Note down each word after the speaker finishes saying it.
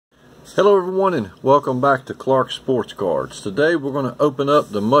Hello everyone and welcome back to Clark Sports Cards. Today we're going to open up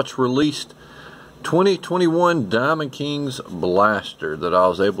the much released 2021 Diamond Kings Blaster that I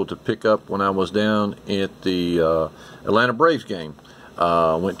was able to pick up when I was down at the Atlanta Braves game.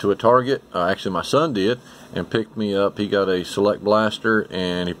 Went to a Target, actually my son did, and picked me up. He got a Select Blaster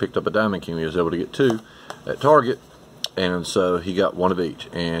and he picked up a Diamond King. He was able to get two at Target, and so he got one of each,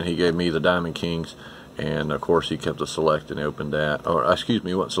 and he gave me the Diamond Kings. And of course he kept the Select and he opened that, or excuse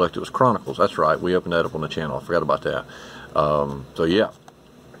me, it wasn't Select, it was Chronicles. That's right, we opened that up on the channel. I forgot about that. So yeah,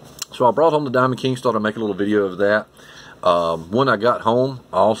 so I brought home the Diamond King, started making a little video of that. When I got home,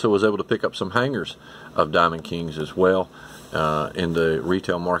 I also was able to pick up some hangers of Diamond Kings as well in the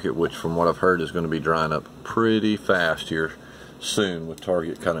retail market, which from what I've heard is going to be drying up pretty fast here soon, with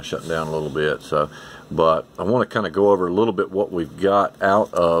Target kind of shutting down a little bit. So, but I want to kind of go over a little bit what we've got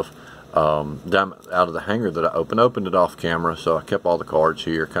out of the hanger that I opened it off camera, so I kept all the cards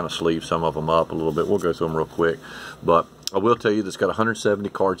here, kind of sleeved some of them up a little bit. We'll go through them real quick, but I will tell you this got 170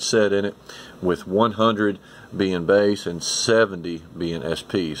 card set in it, with 100 being base and 70 being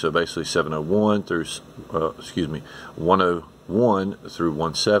SP. So basically 701 through 101 through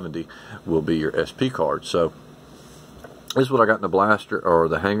 170 will be your SP cards. So this is what I got in the blaster, or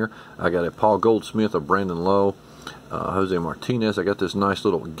the hanger. I got a Paul Goldschmidt, a Brandon Lowe, Jose Martinez. I got this nice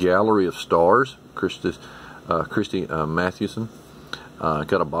little gallery of stars, Christy Mathewson.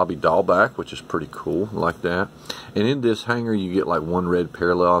 Got a Bobby Dahlback, which is pretty cool, like that. And in this hanger you get like one red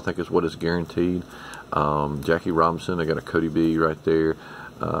parallel, I think is what is guaranteed. Jackie Robinson, I got a Cody B right there,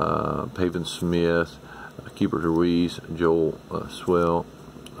 Pavin Smith, Keeper Ruiz, Joel Sewell,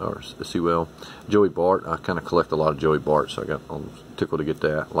 Joey Bart. I kind of collect a lot of Joey Bart, so I'm tickled to get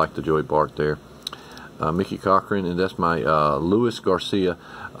that. Like the Joey Bart there. Mickey Cochran, and that's my Luis Garcia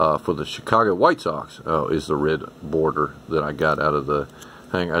for the Chicago White Sox, is the red border that I got out of the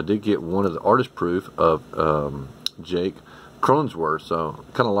hanger. I did get one of the artist proof of Jake Cronenworth, so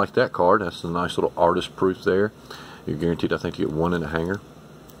kind of like that card. That's a nice little artist proof there. You're guaranteed, I think, to get one in the hanger.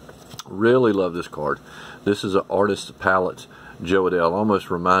 Really love this card. This is an artist palette Jo Adell. Almost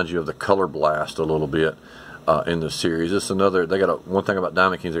reminds you of the Color Blast a little bit. In the series. This is another, they got one thing about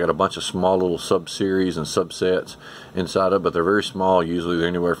Diamond Kings, they got a bunch of small little sub-series and subsets inside of it, but they're very small. Usually they're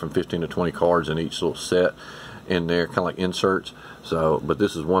anywhere from 15 to 20 cards in each little set in there, kind of like inserts. So, but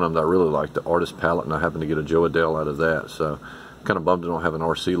this is one of them that I really like, the artist palette, and I happen to get a Jo Adell out of that. So, kind of bummed it don't have an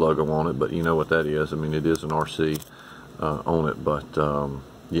RC logo on it, but you know what that is. I mean, it is an RC on it, but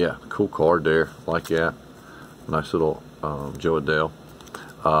yeah, cool card there, like that. Nice little Jo Adell.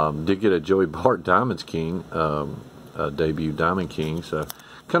 Did get a Joey Bart Diamond King, debut Diamond King. So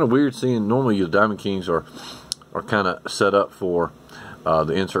kind of weird seeing, normally your Diamond Kings are kind of set up for,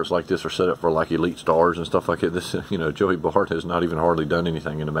 the inserts like this are set up for like elite stars and stuff like that. This, you know, Joey Bart has not even hardly done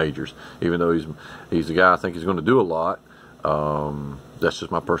anything in the majors, even though he's the guy I think he's going to do a lot. That's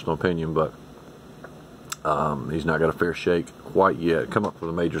just my personal opinion, but he's not got a fair shake quite yet. Come up for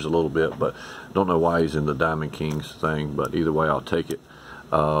the majors a little bit, but don't know why he's in the Diamond Kings thing, but either way I'll take it.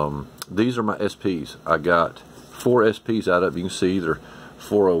 These are my SPs. I got 4 SPs out of it. You can see they're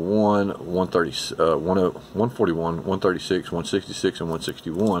 401, 141, 136, 166, and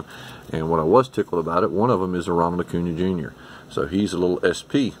 161. And what I was tickled about it, one of them is a Ronald Acuna Jr. So he's a little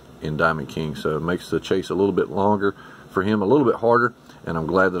SP in Diamond King. So it makes the chase a little bit longer for him, a little bit harder. And I'm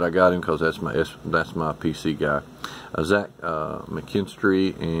glad that I got him, because that's my PC guy. Zach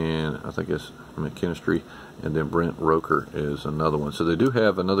McKinstry, and I think it's McKinstry, and then Brent Roker is another one. So they do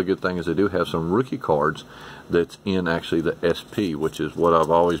have, another good thing is they do have some rookie cards that's in actually the SP, which is what I've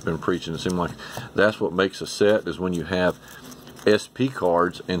always been preaching. It seems like that's what makes a set, is when you have SP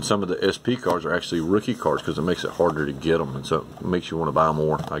cards, and some of the SP cards are actually rookie cards, because it makes it harder to get them, and so it makes you want to buy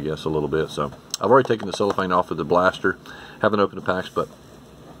more, I guess, a little bit. So I've already taken the cellophane off of the blaster. Haven't opened the packs, but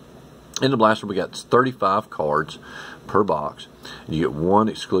in the blaster we got 35 cards per box. You get one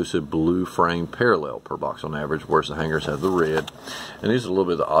exclusive blue frame parallel per box on average, whereas the hangers have the red. And these are a little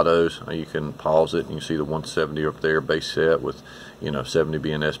bit of the autos. You can pause it and you can see the 170 up there, base set, with, you know, 70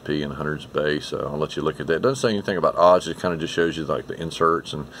 being SP and 100's base. So I'll let you look at that. It doesn't say anything about odds. It kind of just shows you like the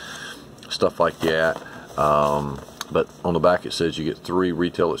inserts and stuff like that. But on the back it says you get 3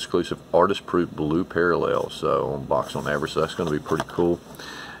 retail exclusive artist proof blue parallels, so on box on average. So that's going to be pretty cool.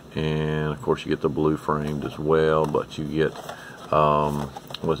 And of course you get the blue framed as well, but you get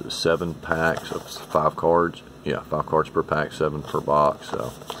was it 7 packs of 5 cards? Yeah, 5 cards per pack, 7 per box.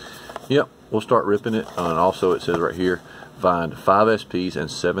 So yep, we'll start ripping it. And also it says right here, find 5 SPs and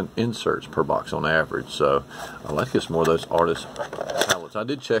 7 inserts per box on average. So I'd like to get some more of those artist palettes. I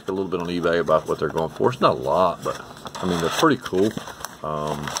did check a little bit on eBay about what they're going for. It's not a lot, but I mean, they're pretty cool.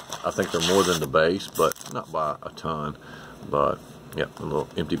 I think they're more than the base, but not by a ton. But yeah, a little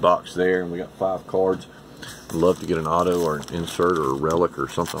empty box there, and we got 5 cards. I'd love to get an auto or an insert or a relic or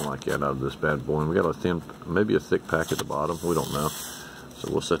something like that out of this bad boy. And we got a thin, maybe a thick pack at the bottom. We don't know. So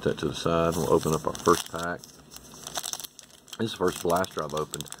we'll set that to the side. We'll open up our first pack. This is the first blaster I've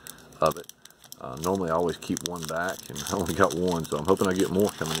opened of it. Normally I always keep one back, and I only got one, so I'm hoping I get more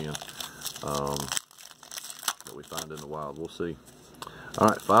coming in. That we find in the wild. We'll see.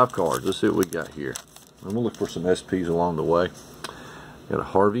 Alright, 5 cards. Let's see what we got here. And we'll look for some SPs along the way. Got a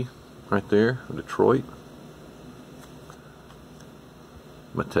Harvey right there, Detroit.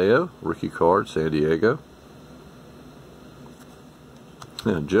 Mateo, rookie card, San Diego.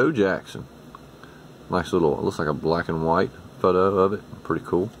 And Joe Jackson. Nice little, looks like a black and white photo of it. Pretty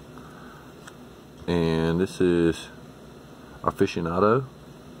cool. And this is Aficionado,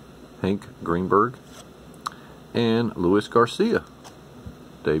 Hank Greenberg. And Luis Garcia,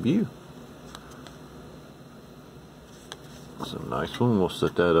 debut. That's a nice one. We'll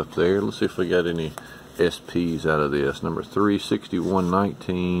set that up there. Let's see if we got any SPs out of this. Number 3,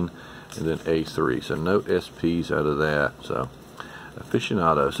 6119, and then A3. So no SPs out of that. So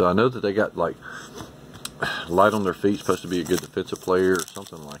Aficionado. So I know that they got like light on their feet, supposed to be a good defensive player or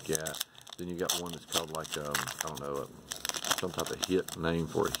something like that. Then you got one that's called like I don't know, some type of hit name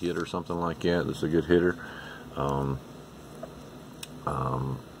for a hit or something like that. That's a good hitter.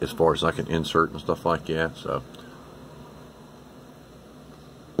 As far as I can insert and stuff like that. So,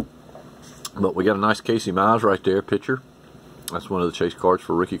 but we got a nice Casey Mize right there, pitcher. That's one of the chase cards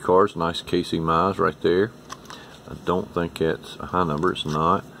for rookie cards. Nice Casey Mize right there. I don't think it's a high number. It's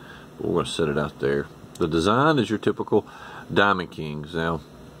not. But we're going to set it out there. The design is your typical Diamond Kings. Now,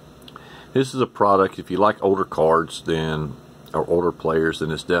 this is a product, if you like older cards then, or older players,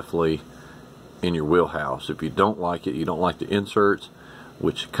 then it's definitely in your wheelhouse. If you don't like it, you don't like the inserts,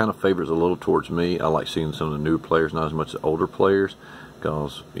 which kind of favors a little towards me. I like seeing some of the new players, not as much the older players,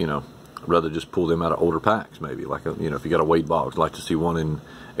 because, you know, I'd rather just pull them out of older packs maybe. Like, you know, if you got a Wade Boggs, I'd like to see one in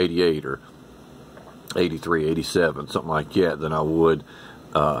 88 or 83, 87, something like that, than I would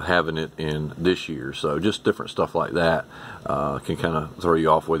having it in this year. So just different stuff like that can kind of throw you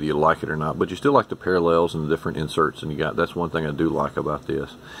off whether you like it or not. But you still like the parallels and the different inserts, and you got, that's one thing I do like about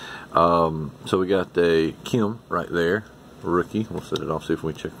this. So we got a Kim right there, rookie. We'll set it off, see if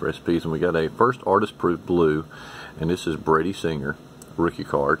we can check for SPs. And we got a first artist proof blue, and this is Brady Singer, rookie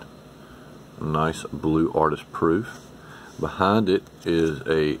card. Nice blue artist proof. Behind it is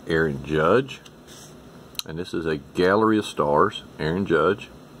a Aaron Judge, and this is a Gallery of Stars, Aaron Judge.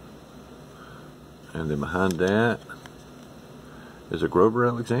 And then behind that is a Grover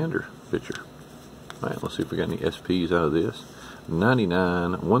Alexander pitcher. Alright, let's see if we got any SPs out of this.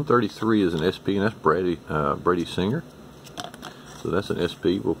 99, 133 is an SP, and that's Brady Singer. So that's an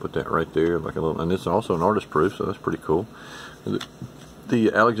SP. We'll put that right there, like a little, and it's also an artist proof, so that's pretty cool.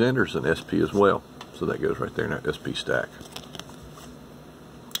 The Alexander's an SP as well, so that goes right there in that SP stack.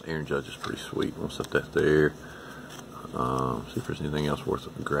 Aaron Judge is pretty sweet. We'll set that there. See if there's anything else worth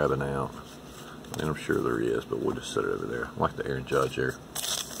grabbing out. And I'm sure there is, but we'll just set it over there. I like the Aaron Judge there.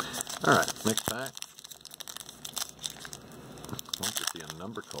 Alright, next pack. I'd like to see a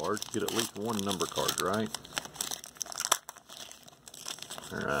number card. Get at least one number card, right?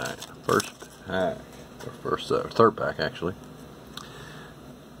 Alright, first pack. Or third pack, actually.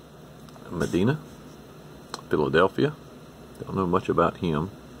 Medina, Philadelphia. Don't know much about him.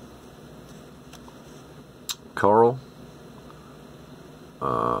 Carl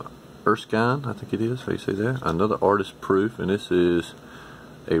Erskine, I think it is, how you say that. Another artist proof, and this is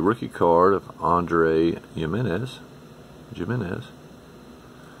a rookie card of Andre Jimenez.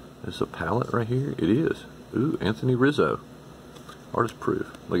 It's a palette right here. It is. Ooh, Anthony Rizzo. Artist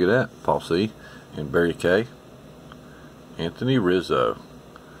proof. Look at that. Paul C. and Barry K. Anthony Rizzo.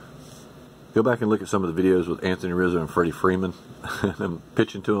 Go back and look at some of the videos with Anthony Rizzo and Freddie Freeman. I'm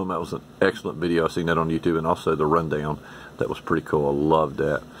pitching to him. That was an excellent video. I've seen that on YouTube, and also the rundown. That was pretty cool. I loved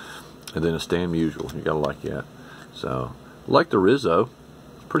that. And then a Stan Musial. You gotta like that. So, like the Rizzo.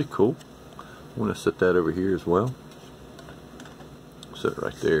 Pretty cool. I'm gonna set that over here as well. Set it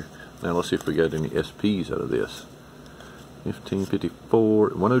right there. Now let's see if we got any SPs out of this.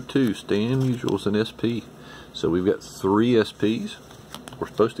 1554, 102. Stan Musial's an SP. So we've got 3 SPs. We're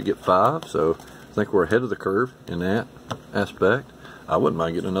supposed to get 5, so I think we're ahead of the curve in that aspect. I wouldn't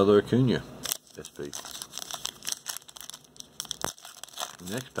mind getting another Acuna SP.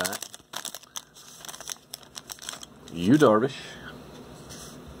 Next pack. Yu Darvish,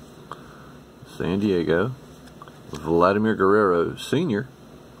 San Diego. Vladimir Guerrero Sr.,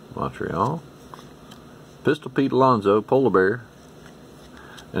 Montreal. Pistol Pete Alonso, Polar Bear.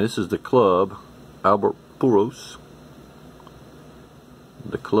 And this is the club, Albert Pujols.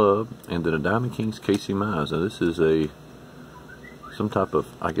 The club, and then a Diamond Kings Casey Mize. Now this is some type of,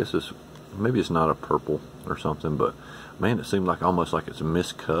 I guess maybe it's not a purple or something, but man, it seemed like almost like it's a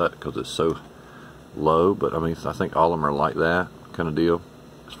miscut because it's so low. But I mean, I think all of them are like that kind of deal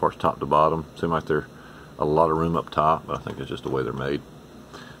as far as top to bottom. Seem like they're a lot of room up top, but I think it's just the way they're made.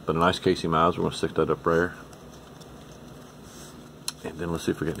 But a nice Casey Mize. We're going to stick that up there. And then let's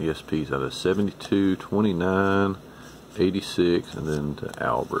see if we got any SPs out of 72, 29, 86, and then to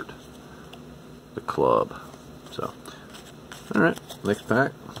Albert, the club. So, all right, next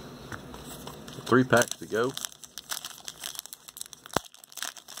pack. 3 packs to go.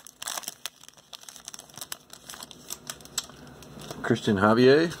 Christian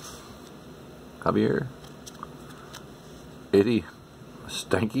Javier, Eddie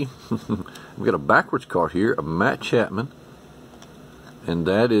Stanky. We got a backwards card here of Matt Chapman, and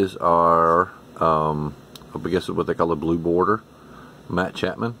that is our I guess what they call a blue border. Matt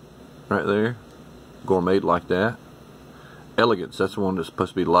Chapman, right there, gourmet like that. Elegance, that's the one that's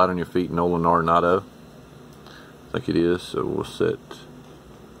supposed to be light on your feet. Nolan Arenado, I think it is. So we'll set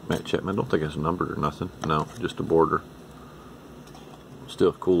Matt Chapman. I don't think it's numbered or nothing. No, just a border. Still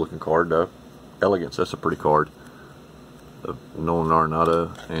a cool looking card though. Elegance, that's a pretty card. Of Nolan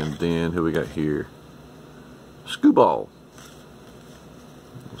Arenado, and then who we got here? Skubal.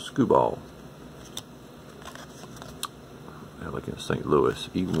 Elegance St. Louis,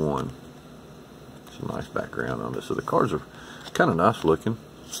 E1. It's a nice background on this. So the cards are kind of nice looking.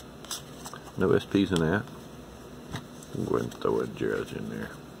 No SPs in that. We'll go ahead and throw a Judge in there.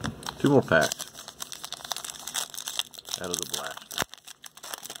 2 more packs out of the blaster.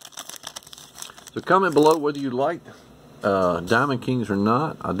 So comment below whether you like Diamond Kings or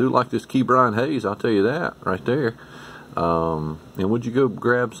not. I do like this Ke'Bryan Hayes, I'll tell you that right there. And would you go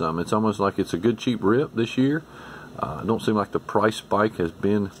grab some? It's almost like it's a good cheap rip this year. It don't seem like the price spike has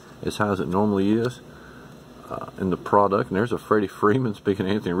been as high as it normally is in the product. And there's a Freddie Freeman. Speaking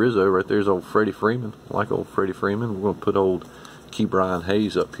of Anthony Rizzo, right there's old Freddie Freeman. I like old Freddie Freeman. We're going to put old Ke'Bryan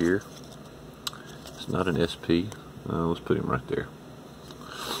Hayes up here. It's not an SP. Let's put him right there.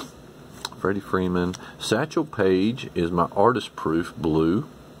 Freddie Freeman. Satchel Paige is my artist proof blue.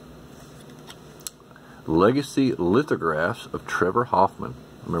 Legacy lithographs of Trevor Hoffman.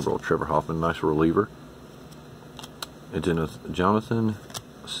 Remember old Trevor Hoffman, nice reliever. It's in a Jonathan,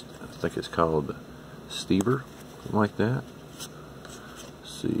 I think it's called Stever, something like that.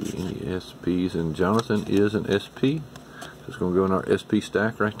 Let's see, any SPs, and Jonathan is an SP. So it's going to go in our SP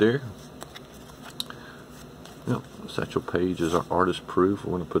stack right there. Yep, Satchel Paige is our artist proof.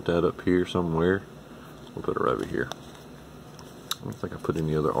 We're going to put that up here somewhere. We'll put it right over here. I don't think I put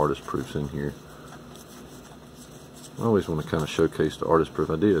any other artist proofs in here. I always want to kind of showcase the artist proof.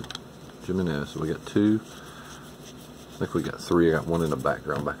 I did. Jimenez. So we got 2. I think we got 3. I got 1 in the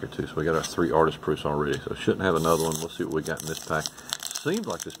background back here too. So we got our 3 artist proofs already. So shouldn't have another one. Let's see what we got in this pack. Seems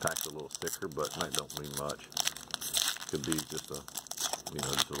like this pack's a little thicker, but that don't mean much. Could be just a,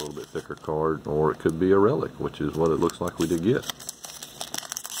 just a little bit thicker card, or it could be a relic, which is what it looks like we did get.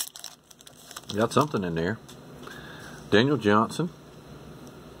 Got something in there. Daniel Johnson.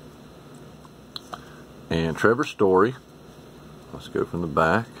 And Trevor Story. Let's go from the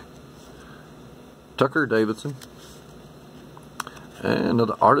back. Tucker Davidson. And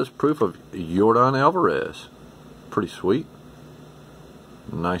another artist proof of Yordan Alvarez. Pretty sweet.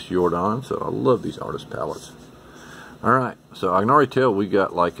 Nice Yordan. So I love these artist palettes. Alright, so I can already tell we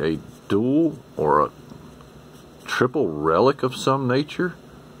got like a dual or a triple relic of some nature.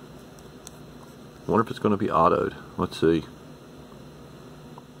 I wonder if it's going to be autoed. Let's see.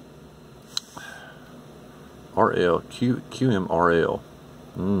 QMRL.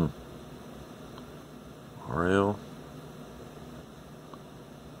 RL.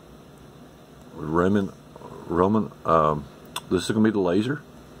 Roman, this is going to be the laser.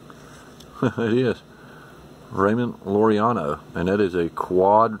 It is. Raymond Laureano, and that is a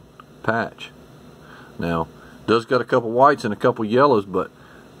quad patch. Now, does got a couple whites and a couple yellows, but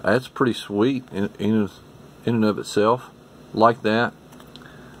that's pretty sweet in and of itself. Like that.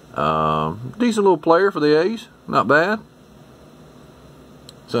 Decent little player for the A's. Not bad.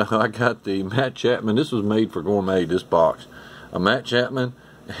 So I got the Matt Chapman. This was made for Gourmet, this box. A Matt Chapman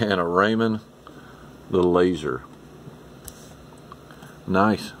and a Raymond the Laser.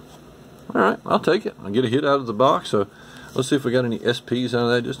 Nice. Alright, I'll take it. I'll get a hit out of the box. So let's see if we got any SPs out of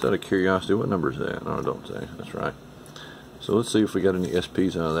that, just out of curiosity. What number is that? No, I don't say. That's right. So let's see if we got any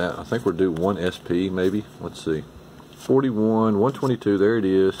SPs out of that. I think we're due 1 SP maybe. Let's see. 41, 122, there it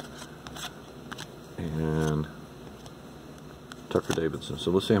is. And Tucker Davidson.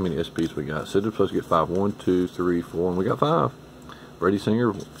 So let's see how many SPs we got. Said we're supposed to get 5. 1, 2, 3, 4, and we got 5. Brady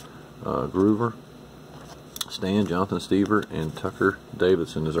Singer, Groover, Stan, Jonathan Stever, and Tucker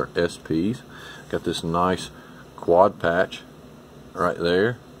Davidson is our SPs. Got this nice quad patch right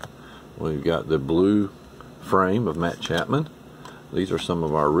there. We've got the blue frame of Matt Chapman. These are some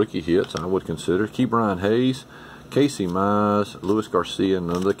of our rookie hits I would consider. Ke'Bryan Hayes, Casey Mize, Luis Garcia, and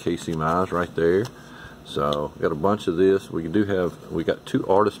another Casey Mize right there. So got a bunch of this. We got 2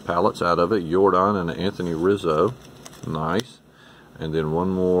 artist palettes out of it, Jordan and Anthony Rizzo. Nice. And then one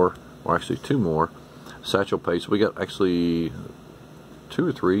more, or actually 2 more, Satchel Paige. We got actually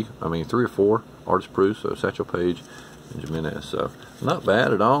 3 or 4 artist proofs, so Satchel Paige and Jimenez. So not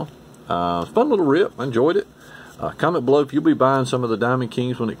bad at all. Fun little rip. I enjoyed it. Comment below if you'll be buying some of the Diamond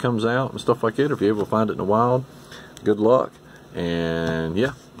Kings when it comes out and stuff like that. If you're able to find it in the wild, good luck. And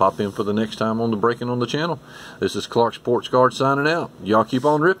yeah, pop in for the next time on the Breaking on the channel. This is Clark Sports Card signing out. Y'all keep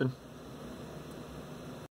on ripping.